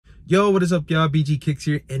Yo, what is up, y'all? BG Kicks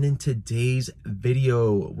here, and in today's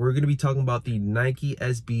video, we're going to be talking about the Nike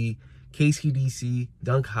SB Kcdc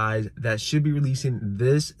Dunk Highs that should be releasing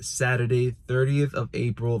this Saturday, 30th of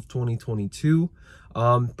April of 2022.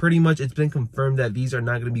 Pretty much it's been confirmed that these are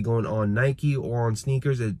not going to be going on Nike or on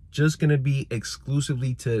sneakers. It's just going to be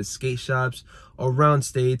exclusively to skate shops around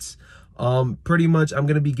states. Pretty much I'm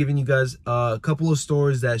going to be giving you guys a couple of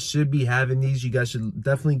stores that should be having these. You guys should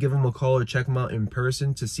definitely give them a call or check them out in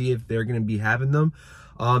person to see if they're going to be having them.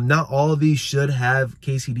 Not all of these should have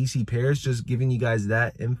Kcdc pairs, just giving you guys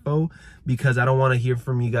that info because I don't want to hear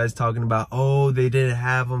from you guys talking about, oh, they didn't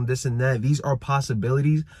have them, this and that. These are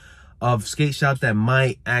possibilities of skate shops that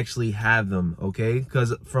might actually have them, okay?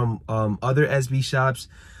 Because from other SB shops,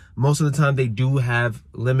 most of the time they do have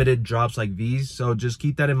limited drops like these, so just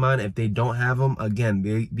keep that in mind. If they don't have them,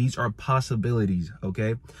 again, these are possibilities,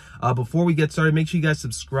 okay? Before we get started, make sure you guys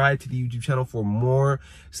subscribe to the YouTube channel for more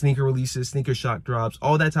sneaker releases, sneaker shock drops,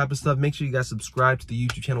 all that type of stuff. Make sure you guys subscribe to the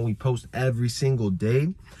YouTube channel. We post every single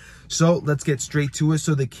day. So let's get straight to it.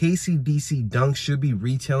 So the Kcdc Dunk should be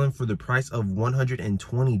retailing for the price of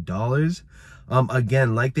 $120.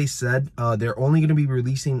 Again, like they said, they're only going to be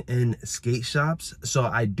releasing in skate shops. So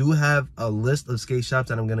I do have a list of skate shops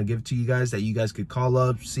that I'm going to give to you guys that you guys could call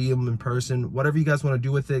up, see them in person, whatever you guys want to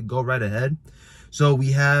do with it, go right ahead. So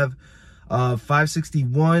we have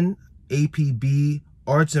 561, APB,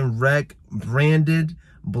 Arts and Rec, Branded,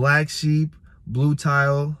 Black Sheep, Blue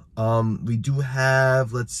Tile. We do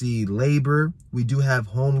have, let's see, Labor. We do have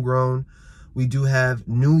Homegrown. We do have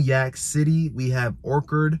New Yak City. We have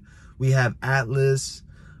Orchard. We have Atlas.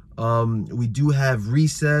 We do have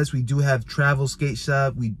Recess. We do have Travel Skate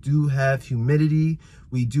Shop. We do have Humidity.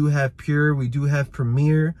 We do have Pure. We do have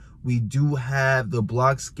Premier. We do have the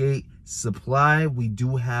Block Skate Supply. We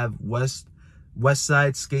do have West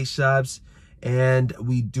Side Skate Shops. And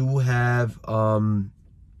we do have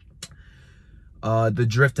the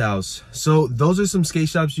Drift House. So those are some skate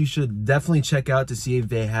shops you should definitely check out to see if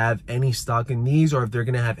they have any stock in these or if they're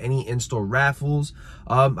gonna have any in-store raffles.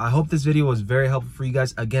 I hope this video was very helpful for you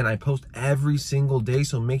guys. Again, I post every single day,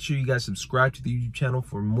 so make sure you guys subscribe to the YouTube channel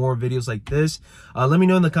for more videos like this. Let me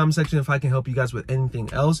know in the comment section if I can help you guys with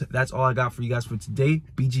anything else. That's all I got for you guys for today.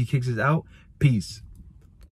 BG Kicks is out. Peace.